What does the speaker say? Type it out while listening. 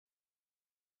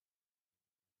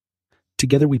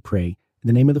Together we pray, in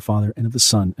the name of the Father, and of the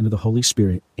Son, and of the Holy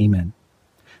Spirit. Amen.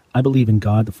 I believe in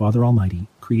God, the Father Almighty,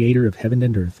 creator of heaven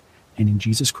and earth, and in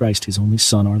Jesus Christ, his only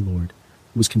Son, our Lord,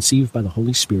 who was conceived by the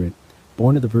Holy Spirit,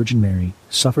 born of the Virgin Mary,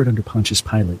 suffered under Pontius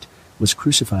Pilate, was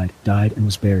crucified, died, and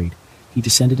was buried. He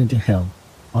descended into hell.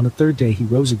 On the third day he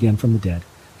rose again from the dead.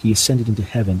 He ascended into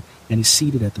heaven, and is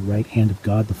seated at the right hand of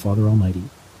God, the Father Almighty.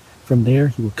 From there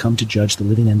he will come to judge the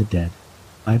living and the dead.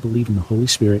 I believe in the Holy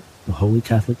Spirit, the Holy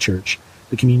Catholic Church,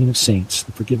 the communion of saints,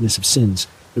 the forgiveness of sins,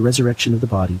 the resurrection of the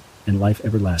body, and life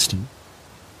everlasting.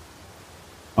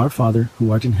 Our Father,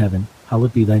 who art in heaven,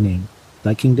 hallowed be thy name.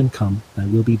 Thy kingdom come, thy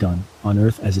will be done, on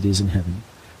earth as it is in heaven.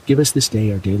 Give us this day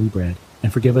our daily bread,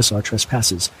 and forgive us our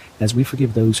trespasses, as we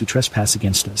forgive those who trespass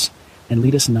against us. And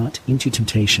lead us not into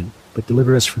temptation, but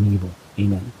deliver us from evil.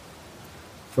 Amen.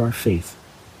 For our faith.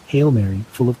 Hail Mary,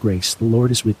 full of grace, the Lord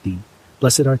is with thee.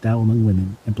 Blessed art thou among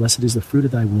women, and blessed is the fruit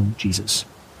of thy womb, Jesus.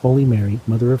 Holy Mary,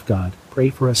 Mother of God, pray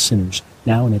for us sinners,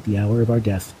 now and at the hour of our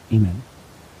death. Amen.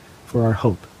 For our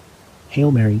hope.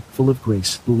 Hail Mary, full of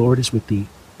grace, the Lord is with thee.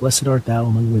 Blessed art thou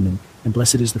among women, and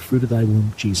blessed is the fruit of thy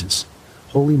womb, Jesus.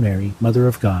 Holy Mary, Mother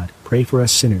of God, pray for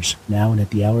us sinners, now and at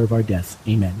the hour of our death.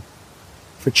 Amen.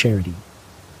 For charity.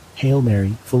 Hail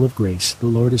Mary, full of grace, the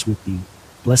Lord is with thee.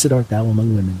 Blessed art thou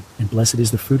among women, and blessed is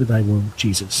the fruit of thy womb,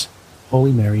 Jesus.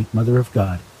 Holy Mary, Mother of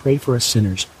God, pray for us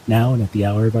sinners, now and at the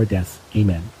hour of our death.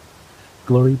 Amen.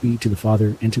 Glory be to the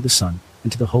Father, and to the Son,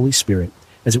 and to the Holy Spirit,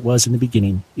 as it was in the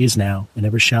beginning, is now, and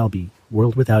ever shall be,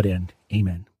 world without end.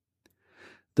 Amen.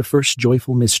 The first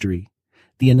joyful mystery,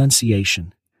 the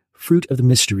Annunciation. Fruit of the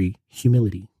mystery,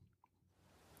 humility.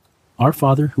 Our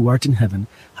Father, who art in heaven,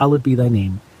 hallowed be thy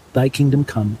name. Thy kingdom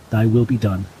come, thy will be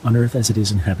done, on earth as it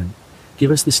is in heaven. Give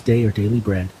us this day our daily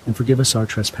bread, and forgive us our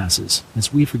trespasses,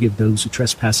 as we forgive those who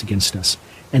trespass against us.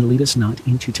 And lead us not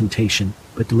into temptation,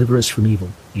 but deliver us from evil.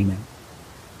 Amen.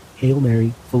 Hail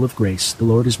Mary, full of grace, the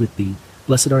Lord is with thee.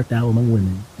 Blessed art thou among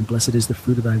women, and blessed is the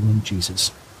fruit of thy womb,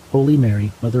 Jesus. Holy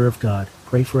Mary, Mother of God,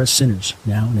 pray for us sinners,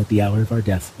 now and at the hour of our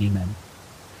death. Amen.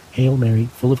 Hail Mary,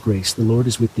 full of grace, the Lord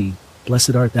is with thee.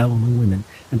 Blessed art thou among women,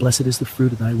 and blessed is the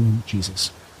fruit of thy womb,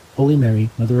 Jesus. Holy Mary,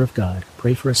 Mother of God,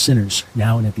 pray for us sinners,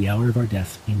 now and at the hour of our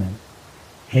death. Amen.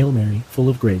 Hail Mary, full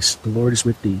of grace, the Lord is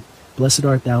with thee. Blessed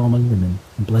art thou among women,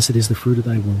 and blessed is the fruit of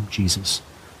thy womb, Jesus.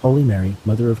 Holy Mary,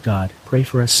 Mother of God, pray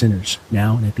for us sinners,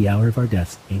 now and at the hour of our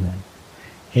death. Amen.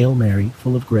 Hail Mary,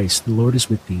 full of grace, the Lord is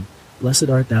with thee. Blessed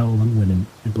art thou among women,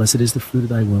 and blessed is the fruit of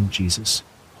thy womb, Jesus.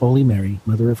 Holy Mary,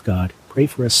 Mother of God, pray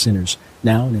for us sinners,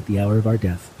 now and at the hour of our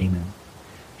death. Amen.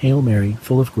 Hail Mary,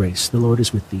 full of grace, the Lord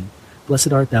is with thee.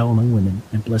 Blessed art thou among women,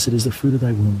 and blessed is the fruit of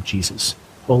thy womb, Jesus.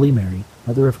 Holy Mary,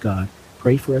 Mother of God,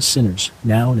 pray for us sinners,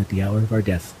 now and at the hour of our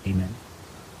death. Amen.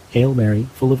 Hail Mary,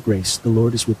 full of grace, the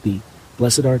Lord is with thee.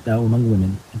 Blessed art thou among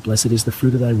women, and blessed is the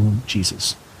fruit of thy womb,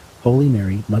 Jesus. Holy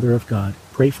Mary, Mother of God,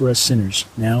 pray for us sinners,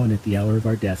 now and at the hour of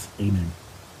our death. Amen.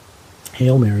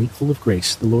 Hail Mary, full of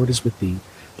grace, the Lord is with thee.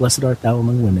 Blessed art thou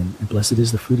among women, and blessed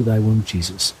is the fruit of thy womb,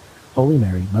 Jesus. Holy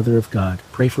Mary, Mother of God,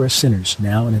 pray for us sinners,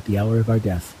 now and at the hour of our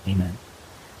death. Amen.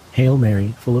 Hail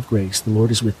Mary, full of grace, the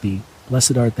Lord is with thee.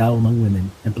 Blessed art thou among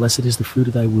women, and blessed is the fruit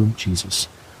of thy womb, Jesus.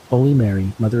 Holy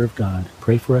Mary, Mother of God,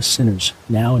 pray for us sinners,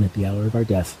 now and at the hour of our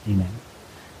death. Amen.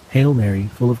 Hail Mary,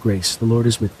 full of grace, the Lord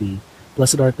is with thee.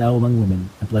 Blessed art thou among women,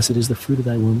 and blessed is the fruit of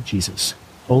thy womb, Jesus.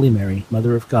 Holy Mary,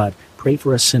 Mother of God, pray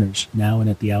for us sinners, now and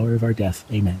at the hour of our death.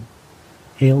 Amen.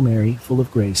 Hail Mary, full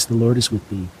of grace, the Lord is with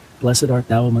thee. Blessed art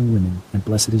thou among women, and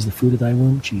blessed is the fruit of thy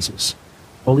womb, Jesus.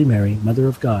 Holy Mary, Mother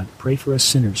of God, pray for us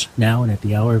sinners, now and at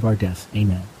the hour of our death.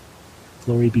 Amen.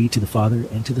 Glory be to the Father,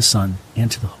 and to the Son,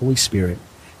 and to the Holy Spirit,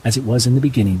 as it was in the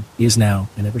beginning, is now,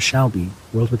 and ever shall be,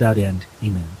 world without end.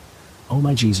 Amen. O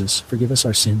my Jesus, forgive us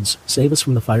our sins, save us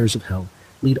from the fires of hell,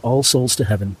 lead all souls to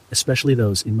heaven, especially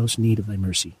those in most need of thy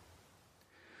mercy.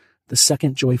 The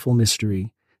second joyful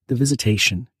mystery, the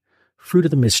Visitation. Fruit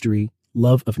of the mystery,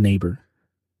 love of neighbor.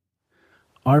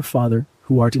 Our Father,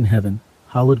 who art in heaven,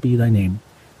 hallowed be thy name.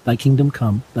 Thy kingdom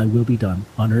come, thy will be done,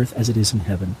 on earth as it is in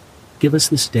heaven. Give us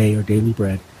this day our daily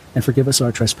bread, and forgive us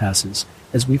our trespasses,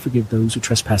 as we forgive those who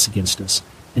trespass against us.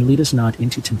 And lead us not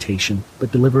into temptation,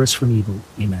 but deliver us from evil.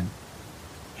 Amen.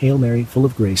 Hail Mary, full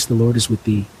of grace, the Lord is with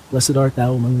thee. Blessed art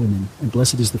thou among women, and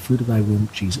blessed is the fruit of thy womb,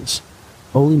 Jesus.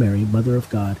 Holy Mary, Mother of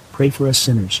God, pray for us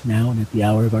sinners, now and at the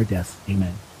hour of our death.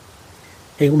 Amen.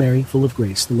 Hail Mary, full of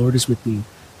grace, the Lord is with thee.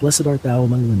 Blessed art thou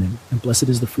among women, and blessed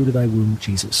is the fruit of thy womb,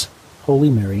 Jesus.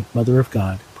 Holy Mary, Mother of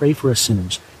God, pray for us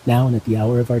sinners, now and at the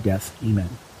hour of our death. Amen.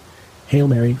 Hail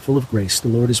Mary, full of grace, the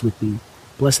Lord is with thee.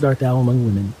 Blessed art thou among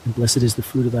women, and blessed is the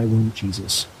fruit of thy womb,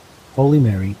 Jesus. Holy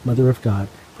Mary, Mother of God,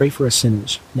 pray for us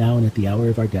sinners, now and at the hour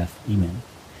of our death. Amen.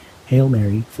 Hail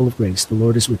Mary, full of grace, the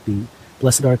Lord is with thee.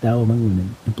 Blessed art thou among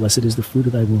women, and blessed is the fruit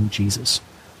of thy womb, Jesus.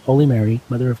 Holy Mary,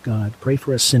 Mother of God, pray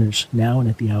for us sinners, now and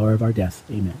at the hour of our death.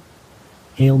 Amen.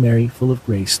 Hail Mary, full of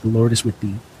grace, the Lord is with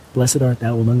thee. Blessed art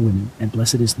thou among women, and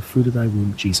blessed is the fruit of thy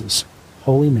womb, Jesus.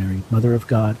 Holy Mary, Mother of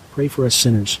God, pray for us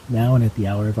sinners, now and at the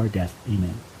hour of our death.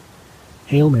 Amen.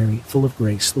 Hail Mary, full of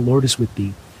grace, the Lord is with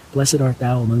thee. Blessed art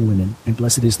thou among women, and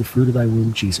blessed is the fruit of thy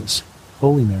womb, Jesus.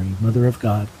 Holy Mary, Mother of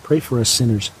God, pray for us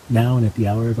sinners, now and at the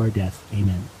hour of our death.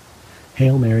 Amen.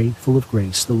 Hail Mary, full of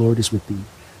grace, the Lord is with thee.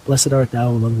 Blessed art thou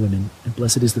among women, and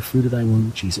blessed is the fruit of thy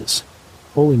womb, Jesus.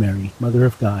 Holy Mary, Mother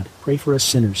of God, pray for us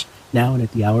sinners, now and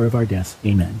at the hour of our death.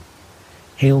 Amen.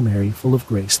 Hail Mary, full of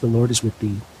grace, the Lord is with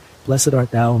thee. Blessed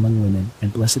art thou among women,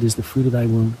 and blessed is the fruit of thy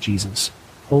womb, Jesus.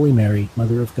 Holy Mary,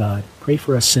 Mother of God, pray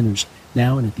for us sinners,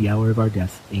 now and at the hour of our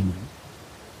death. Amen.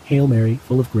 Hail Mary,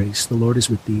 full of grace, the Lord is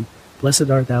with thee.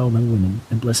 Blessed art thou among women,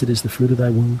 and blessed is the fruit of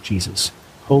thy womb, Jesus.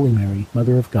 Holy Mary,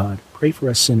 Mother of God, pray for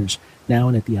us sinners, now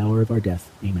and at the hour of our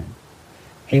death. Amen.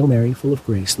 Hail Mary, full of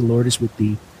grace, the Lord is with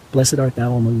thee. Blessed art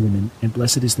thou among women, and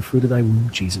blessed is the fruit of thy womb,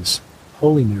 Jesus.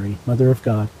 Holy Mary, Mother of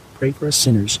God, pray for us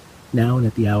sinners, now and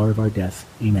at the hour of our death.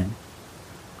 Amen.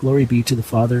 Glory be to the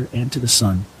Father, and to the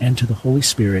Son, and to the Holy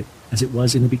Spirit, as it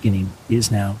was in the beginning,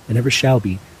 is now, and ever shall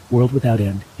be, world without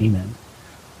end. Amen.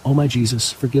 O my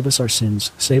Jesus, forgive us our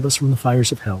sins, save us from the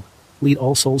fires of hell, lead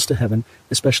all souls to heaven,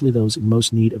 especially those in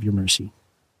most need of your mercy.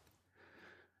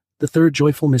 The third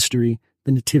joyful mystery,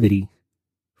 the Nativity.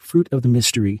 Fruit of the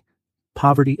mystery,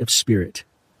 poverty of spirit.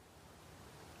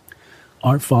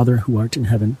 Our Father, who art in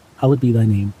heaven, hallowed be thy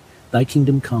name. Thy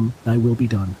kingdom come, thy will be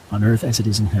done, on earth as it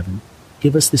is in heaven.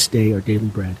 Give us this day our daily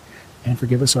bread, and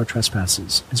forgive us our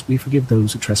trespasses, as we forgive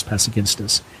those who trespass against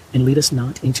us. And lead us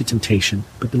not into temptation,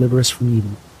 but deliver us from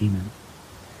evil. Amen.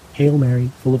 Hail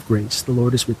Mary, full of grace, the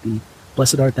Lord is with thee.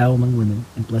 Blessed art thou among women,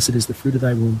 and blessed is the fruit of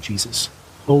thy womb, Jesus.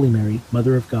 Holy Mary,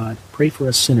 Mother of God, pray for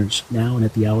us sinners, now and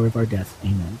at the hour of our death.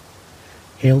 Amen.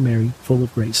 Hail Mary, full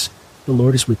of grace, the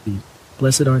Lord is with thee.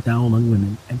 Blessed art thou among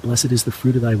women, and blessed is the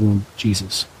fruit of thy womb,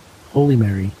 Jesus. Holy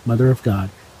Mary, Mother of God,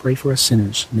 pray for us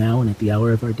sinners, now and at the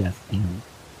hour of our death. Amen.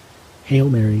 Hail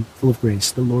Mary, full of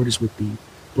grace, the Lord is with thee.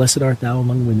 Blessed art thou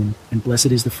among women, and blessed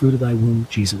is the fruit of thy womb,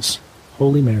 Jesus.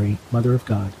 Holy Mary, Mother of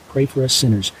God, pray for us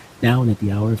sinners, now and at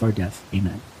the hour of our death.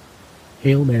 Amen.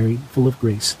 Hail Mary, full of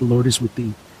grace, the Lord is with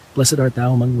thee. Blessed art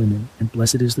thou among women, and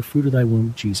blessed is the fruit of thy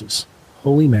womb, Jesus.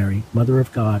 Holy Mary, Mother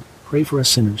of God, pray for us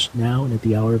sinners, now and at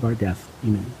the hour of our death.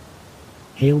 Amen.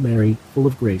 Hail Mary, full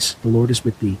of grace, the Lord is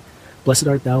with thee. Blessed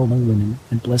art thou among women,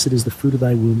 and blessed is the fruit of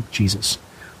thy womb, Jesus.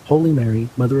 Holy Mary,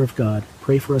 Mother of God,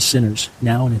 pray for us sinners,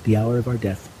 now and at the hour of our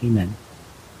death. Amen.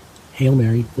 Hail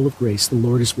Mary, full of grace, the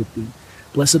Lord is with thee.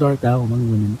 Blessed art thou among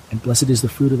women, and blessed is the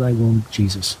fruit of thy womb,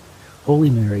 Jesus. Holy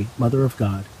Mary, Mother of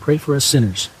God, pray for us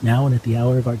sinners, now and at the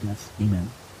hour of our death. Amen.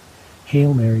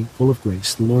 Hail Mary, full of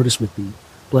grace, the Lord is with thee.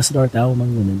 Blessed art thou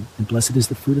among women, and blessed is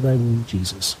the fruit of thy womb,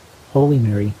 Jesus. Holy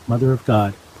Mary, Mother of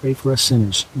God, pray for us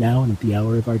sinners, now and at the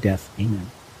hour of our death.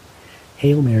 Amen.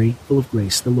 Hail Mary, full of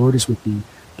grace, the Lord is with thee.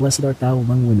 Blessed art thou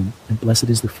among women, and blessed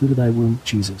is the fruit of thy womb,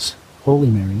 Jesus. Holy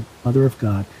Mary, Mother of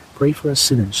God, pray for us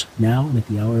sinners, now and at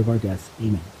the hour of our death.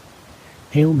 Amen.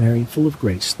 Hail Mary, full of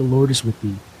grace, the Lord is with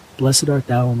thee. Blessed art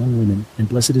thou among women, and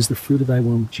blessed is the fruit of thy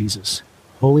womb, Jesus.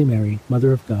 Holy Mary,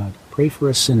 Mother of God, pray for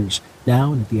us sinners,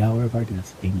 now and at the hour of our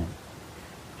death. Amen.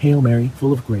 Hail Mary,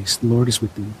 full of grace, the Lord is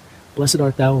with thee. Blessed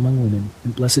art thou among women,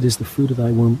 and blessed is the fruit of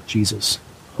thy womb, Jesus.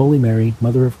 Holy Mary,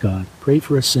 Mother of God, pray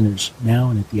for us sinners, now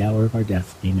and at the hour of our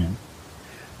death. Amen.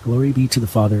 Glory be to the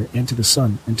Father, and to the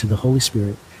Son, and to the Holy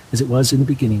Spirit, as it was in the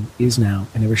beginning, is now,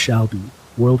 and ever shall be,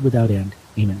 world without end.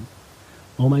 Amen.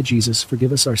 O my Jesus,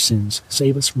 forgive us our sins,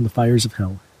 save us from the fires of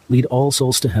hell, lead all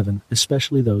souls to heaven,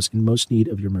 especially those in most need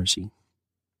of your mercy.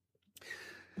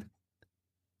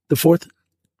 The fourth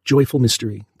joyful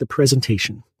mystery, the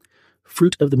Presentation.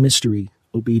 Fruit of the mystery,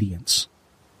 obedience.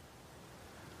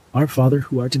 Our Father,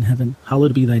 who art in heaven,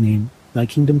 hallowed be thy name. Thy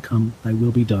kingdom come, thy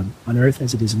will be done, on earth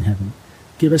as it is in heaven.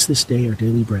 Give us this day our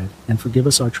daily bread, and forgive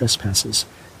us our trespasses,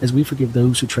 as we forgive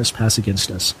those who trespass against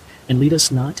us. And lead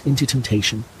us not into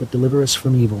temptation, but deliver us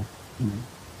from evil. Amen.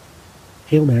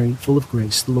 Hail Mary, full of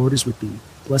grace, the Lord is with thee.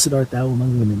 Blessed art thou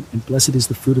among women, and blessed is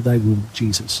the fruit of thy womb,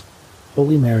 Jesus.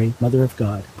 Holy Mary, Mother of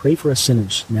God, pray for us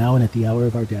sinners, now and at the hour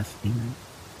of our death. Amen.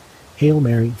 Hail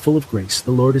Mary, full of grace,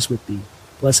 the Lord is with thee.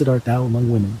 Blessed art thou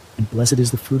among women, and blessed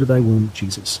is the fruit of thy womb,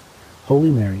 Jesus.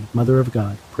 Holy Mary, Mother of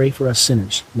God, pray for us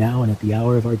sinners, now and at the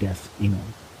hour of our death.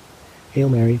 Amen. Hail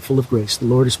Mary, full of grace, the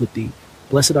Lord is with thee.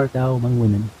 Blessed art thou among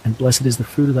women, and blessed is the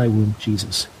fruit of thy womb,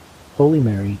 Jesus. Holy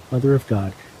Mary, Mother of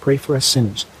God, pray for us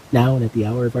sinners, now and at the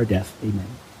hour of our death. Amen.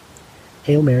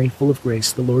 Hail Mary, full of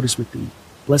grace, the Lord is with thee.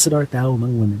 Blessed art thou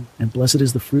among women, and blessed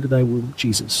is the fruit of thy womb,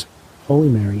 Jesus. Holy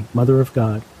Mary, Mother of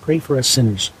God, pray for us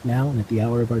sinners, now and at the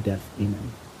hour of our death.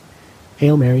 Amen.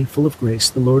 Hail Mary, full of grace,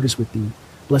 the Lord is with thee.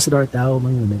 Blessed art thou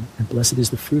among women, and blessed is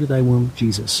the fruit of thy womb,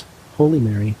 Jesus. Holy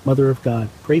Mary, Mother of God,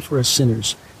 pray for us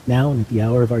sinners, now and at the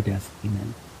hour of our death.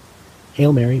 Amen.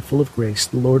 Hail Mary, full of grace,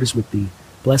 the Lord is with thee.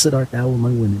 Blessed art thou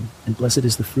among women, and blessed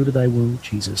is the fruit of thy womb,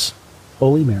 Jesus.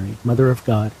 Holy Mary, Mother of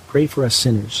God, pray for us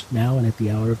sinners, now and at the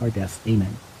hour of our death.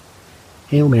 Amen.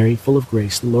 Hail Mary, full of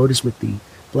grace, the Lord is with thee.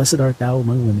 Blessed art thou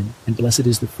among women, and blessed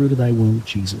is the fruit of thy womb,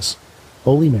 Jesus.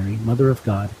 Holy Mary, Mother of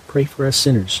God, pray for us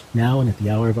sinners, now and at the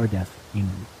hour of our death.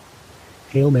 Amen.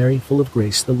 Hail Mary, full of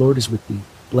grace, the Lord is with thee.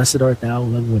 Blessed art thou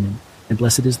among women, and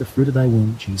blessed is the fruit of thy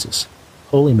womb, Jesus.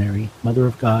 Holy Mary, Mother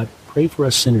of God, pray for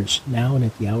us sinners, now and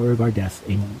at the hour of our death.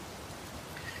 Amen.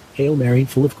 Hail Mary,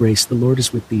 full of grace, the Lord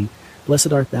is with thee.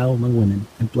 Blessed art thou among women,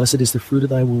 and blessed is the fruit of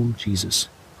thy womb, Jesus.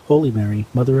 Holy Mary,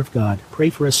 Mother of God, pray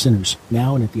for us sinners,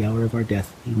 now and at the hour of our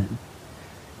death. Amen.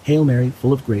 Hail Mary,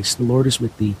 full of grace, the Lord is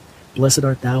with thee. Blessed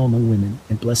art thou among women,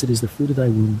 and blessed is the fruit of thy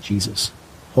womb, Jesus.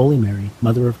 Holy Mary,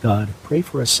 Mother of God, pray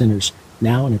for us sinners,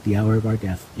 now and at the hour of our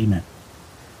death. Amen.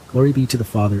 Glory be to the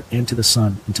Father, and to the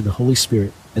Son, and to the Holy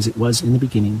Spirit, as it was in the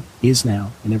beginning, is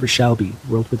now, and ever shall be,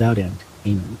 world without end.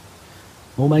 Amen.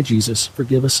 O my Jesus,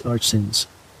 forgive us our sins.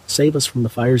 Save us from the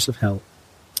fires of hell.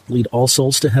 Lead all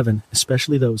souls to heaven,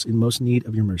 especially those in most need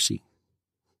of your mercy.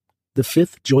 The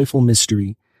fifth joyful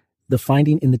mystery, the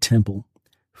finding in the temple.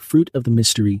 Fruit of the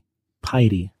mystery,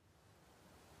 piety.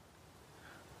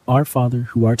 Our Father,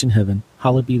 who art in heaven,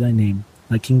 hallowed be thy name.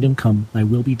 Thy kingdom come, thy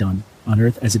will be done, on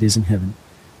earth as it is in heaven.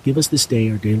 Give us this day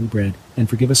our daily bread, and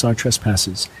forgive us our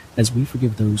trespasses, as we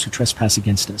forgive those who trespass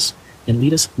against us. And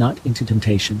lead us not into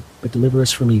temptation, but deliver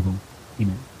us from evil.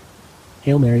 Amen.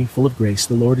 Hail Mary, full of grace,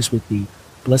 the Lord is with thee.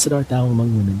 Blessed art thou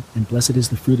among women, and blessed is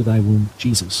the fruit of thy womb,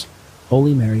 Jesus.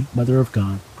 Holy Mary, Mother of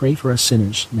God, pray for us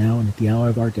sinners, now and at the hour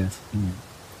of our death. Amen.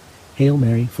 Hail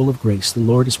Mary, full of grace, the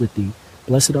Lord is with thee.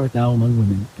 Blessed art thou among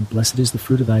women, and blessed is the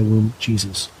fruit of thy womb,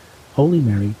 Jesus. Holy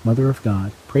Mary, Mother of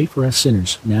God, pray for us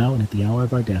sinners, now and at the hour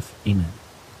of our death. Amen.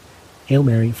 Hail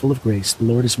Mary, full of grace, the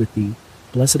Lord is with thee.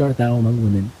 Blessed art thou among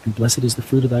women, and blessed is the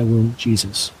fruit of thy womb,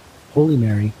 Jesus. Holy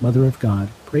Mary, Mother of God,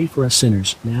 pray for us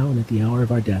sinners, now and at the hour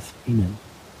of our death. Amen.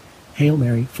 Hail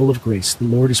Mary, full of grace, the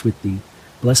Lord is with thee.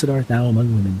 Blessed art thou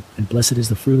among women, and blessed is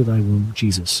the fruit of thy womb,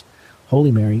 Jesus.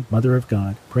 Holy Mary, Mother of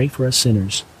God, pray for us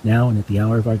sinners, now and at the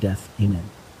hour of our death. Amen.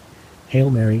 Hail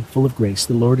Mary, full of grace,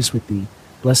 the Lord is with thee.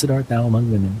 Blessed art thou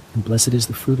among women, and blessed is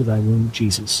the fruit of thy womb,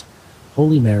 Jesus.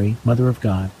 Holy Mary, Mother of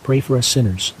God, pray for us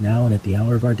sinners, now and at the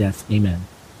hour of our death. Amen.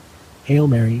 Hail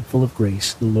Mary, full of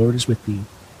grace, the Lord is with thee.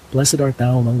 Blessed art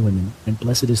thou among women, and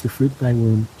blessed is the fruit of thy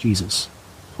womb, Jesus.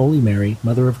 Holy Mary,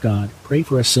 Mother of God, pray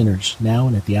for us sinners, now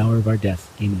and at the hour of our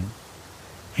death. Amen.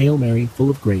 Hail Mary, full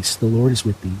of grace, the Lord is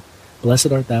with thee.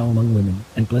 Blessed art thou among women,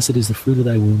 and blessed is the fruit of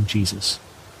thy womb, Jesus.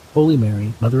 Holy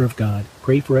Mary, Mother of God,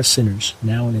 pray for us sinners,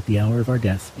 now and at the hour of our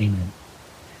death. Amen.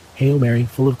 Hail Mary,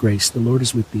 full of grace, the Lord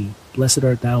is with thee. Blessed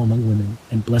art thou among women,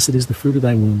 and blessed is the fruit of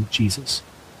thy womb, Jesus.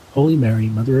 Holy Mary,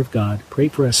 Mother of God, pray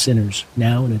for us sinners,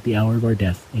 now and at the hour of our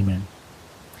death. Amen.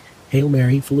 Hail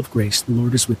Mary, full of grace, the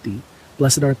Lord is with thee.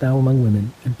 Blessed art thou among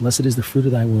women, and blessed is the fruit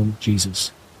of thy womb,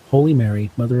 Jesus. Holy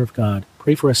Mary, Mother of God,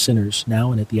 pray for us sinners,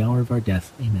 now and at the hour of our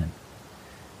death. Amen.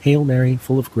 Hail Mary,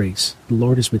 full of grace, the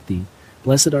Lord is with thee.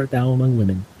 Blessed art thou among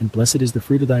women, and blessed is the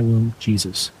fruit of thy womb,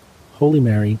 Jesus. Holy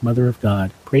Mary, Mother of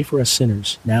God, pray for us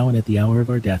sinners, now and at the hour of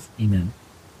our death. Amen.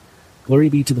 Glory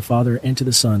be to the Father, and to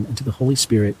the Son, and to the Holy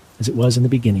Spirit, as it was in the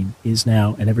beginning, is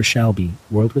now, and ever shall be,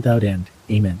 world without end.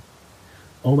 Amen.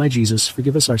 O my Jesus,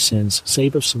 forgive us our sins,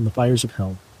 save us from the fires of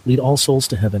hell, lead all souls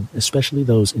to heaven, especially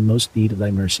those in most need of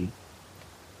thy mercy.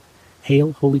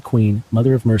 Hail, Holy Queen,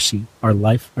 Mother of Mercy, our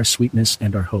life, our sweetness,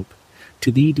 and our hope.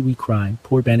 To thee do we cry,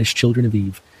 poor banished children of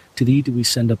Eve. To thee do we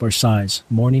send up our sighs,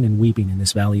 mourning and weeping in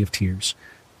this valley of tears.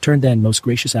 Turn then, most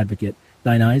gracious Advocate,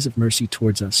 thine eyes of mercy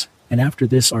towards us, and after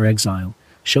this our exile,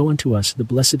 show unto us the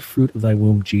blessed fruit of thy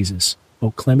womb, Jesus.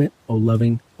 O clement, O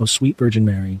loving, O sweet Virgin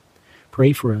Mary,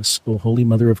 pray for us, O Holy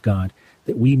Mother of God,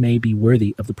 that we may be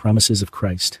worthy of the promises of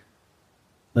Christ.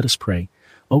 Let us pray.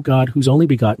 O God, whose only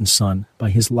begotten Son, by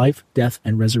his life, death,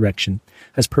 and resurrection,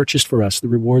 has purchased for us the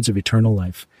rewards of eternal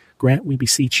life, grant, we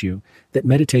beseech you, that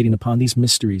meditating upon these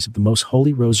mysteries of the most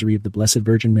holy Rosary of the Blessed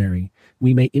Virgin Mary,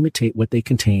 we may imitate what they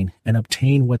contain and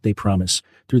obtain what they promise,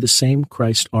 through the same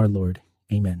Christ our Lord.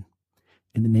 Amen.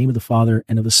 In the name of the Father,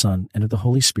 and of the Son, and of the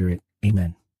Holy Spirit.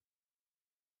 Amen.